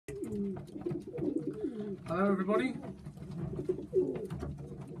Hello everybody,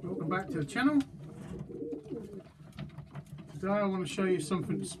 welcome back to the channel. Today I want to show you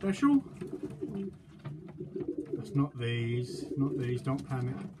something special. That's not these, don't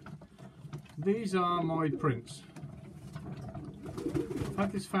panic. These are my prints. I've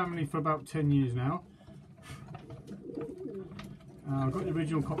had this family for about 10 years now. I got the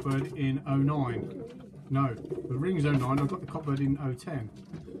original Cockbird in 09. No, the ring's 09, I got the Cockbird in 2010,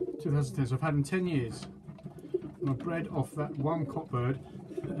 so I've had them 10 years. And I've bred off that one Cockbird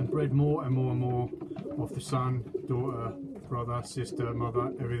and bred more and more and more off the son, daughter, brother, sister,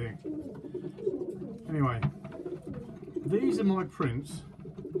 mother, everything. Anyway, these are my prints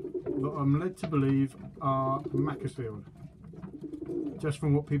that I'm led to believe are Macclesfield. Just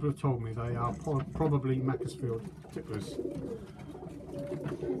from what people have told me, they are probably Macclesfield tipplers.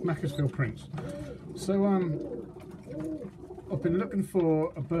 Macclesfield prints. So I've been looking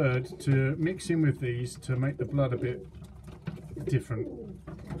for a bird to mix in with these to make the blood a bit different.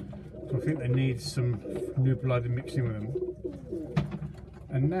 So I think they need some new blood in mixing with them.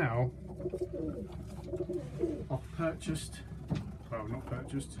 And now I've purchased, well not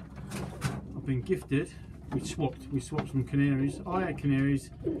purchased, I've been gifted, we swapped some canaries. I had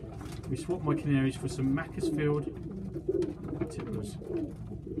canaries, we swapped my canaries for some Macclesfield tipplers.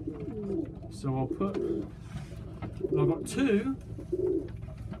 So I'll put, I've got two,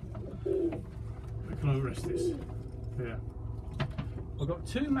 where can I rest this? There. I've got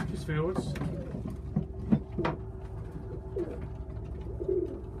two Macclesfields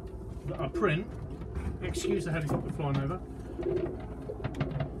that are print. Excuse the helicopter flying over.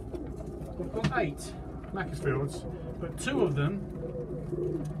 I've got 8 Macclesfields, but 2 of them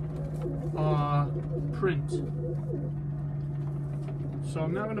are print. So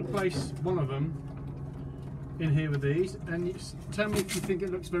I'm now going to place one of them in here with these, and you tell me if you think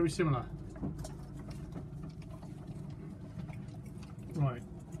it looks very similar. Right,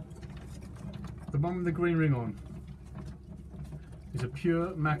 the one with the green ring on is a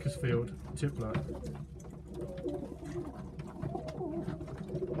pure Macclesfield tippler.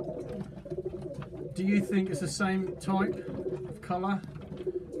 Do you think it's the same type of colour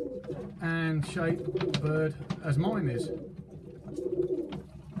and shape bird as mine is?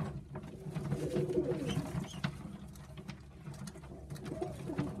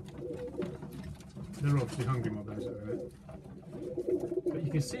 They're obviously hungry, my birds, at the minute. But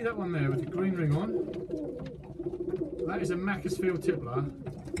you can see that one there with the green ring on. That is a Macclesfield tippler.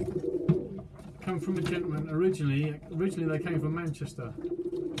 Come from a gentleman originally they came from Manchester.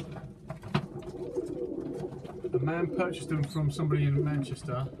 A man purchased them from somebody in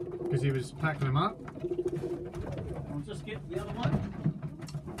Manchester because he was packing them up. I'll just get the other one.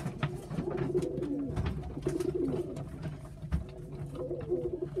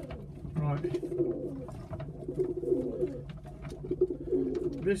 Right.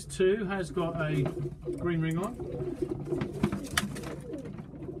 This too has got a green ring on.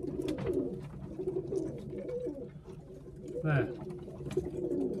 There.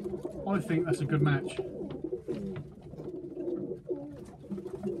 I think that's a good match.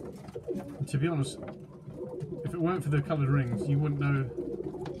 And to be honest, if it weren't for the coloured rings, you wouldn't know.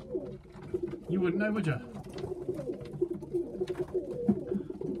 You wouldn't know, would you?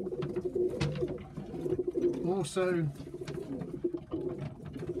 Also,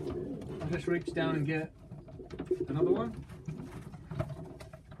 just reach down and get another one.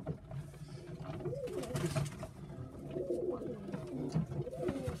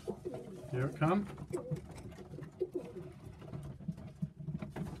 Here it comes.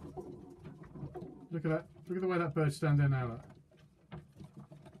 Look at that. Look at the way that bird's standing there now. Look.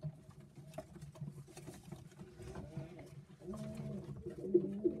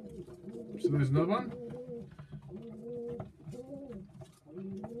 So there's another one.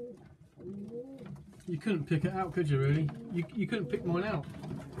 You couldn't pick it out, could you, really? You couldn't pick mine out.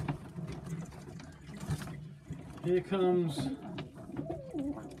 Here comes...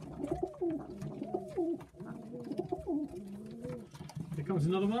 Here comes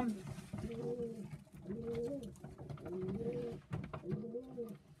another one.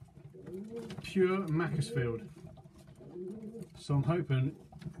 Pure Macclesfield. So I'm hoping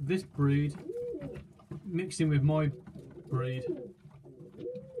this breed mixed in with my breed,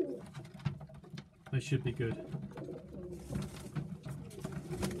 they should be good.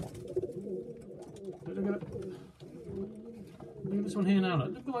 But look at that. Look at this one here now.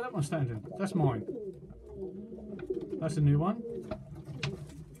 Look at the way that one's standing. That's mine. That's a new one.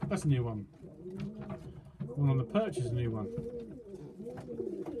 That's a new one. The one on the perch is a new one.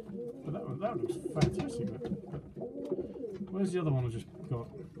 But that looks fantastic. Where's the other one I just got?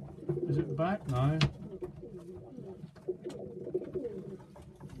 Is it back? No.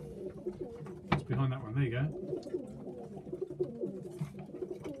 It's behind that one. There you go.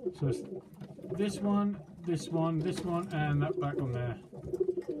 So it's this one, this one, this one, and that back one there.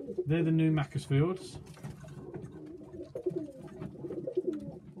 They're the new Macclesfields.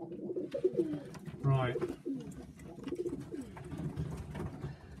 Right.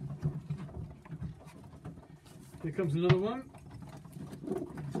 Here comes another one.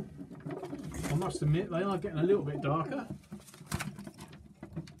 I must admit they are getting a little bit darker.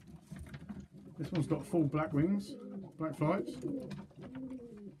 This one's got full black wings, black flights.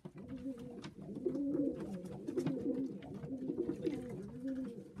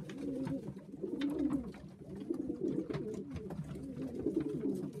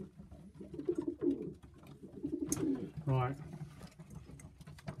 Right.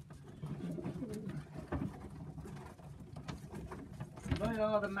 They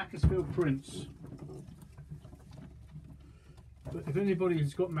are the Macclesfield Prince. But if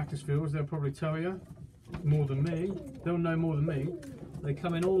anybody's got Macclesfields, they'll probably tell you more than me. They'll know more than me. They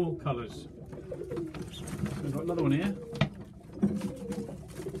come in all colours. We've got another one here.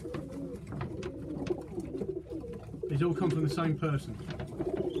 These all come from the same person.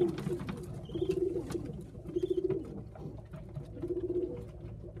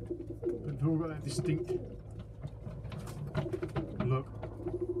 But they've all got that distinct look.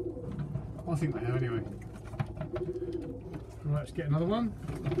 I think they have anyway. Right, let's get another one.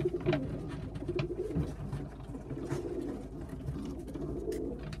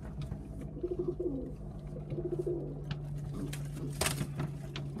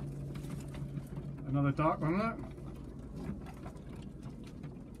 Another dark one, look.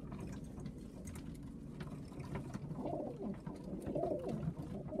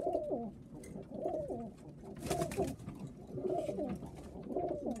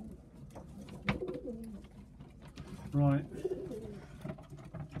 Right,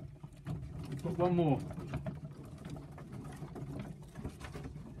 we've got one more.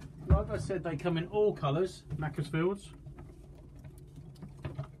 Like I said, they come in all colours, Macclesfields.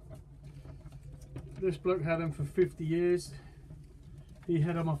 This bloke had them for 50 years. He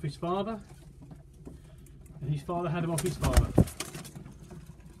had them off his father, and his father had them off his father.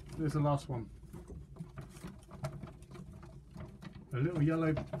 There's the last one. A little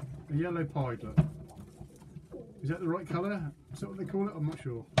yellow pied, look. Is that the right colour? Is that what they call it? I'm not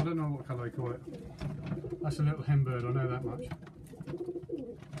sure. I don't know what colour they call it. That's a little hen bird, I know that much.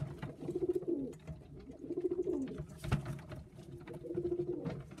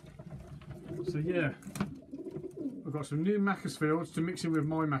 So yeah, I've got some new Macclesfields to mix in with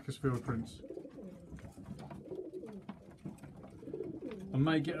my Macclesfield Prince. I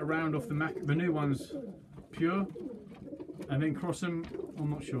may get a round off the new ones pure and then cross them,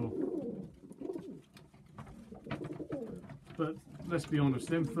 I'm not sure. But let's be honest,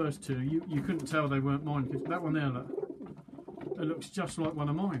 them first two, you couldn't tell they weren't mine, because that one there, look, it looks just like one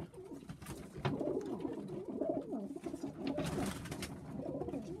of mine.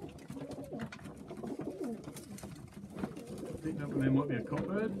 I think that one there might be a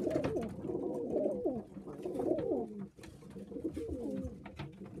cockbird.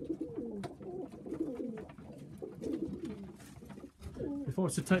 If I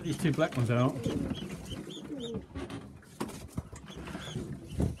was to take these two black ones out,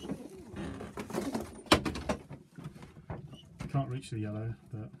 can't reach the yellow,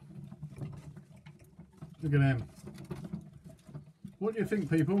 but look at them. What do you think,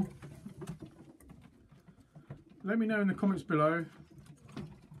 people? Let me know in the comments below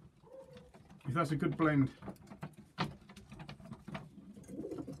if that's a good blend. And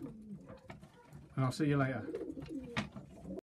I'll see you later.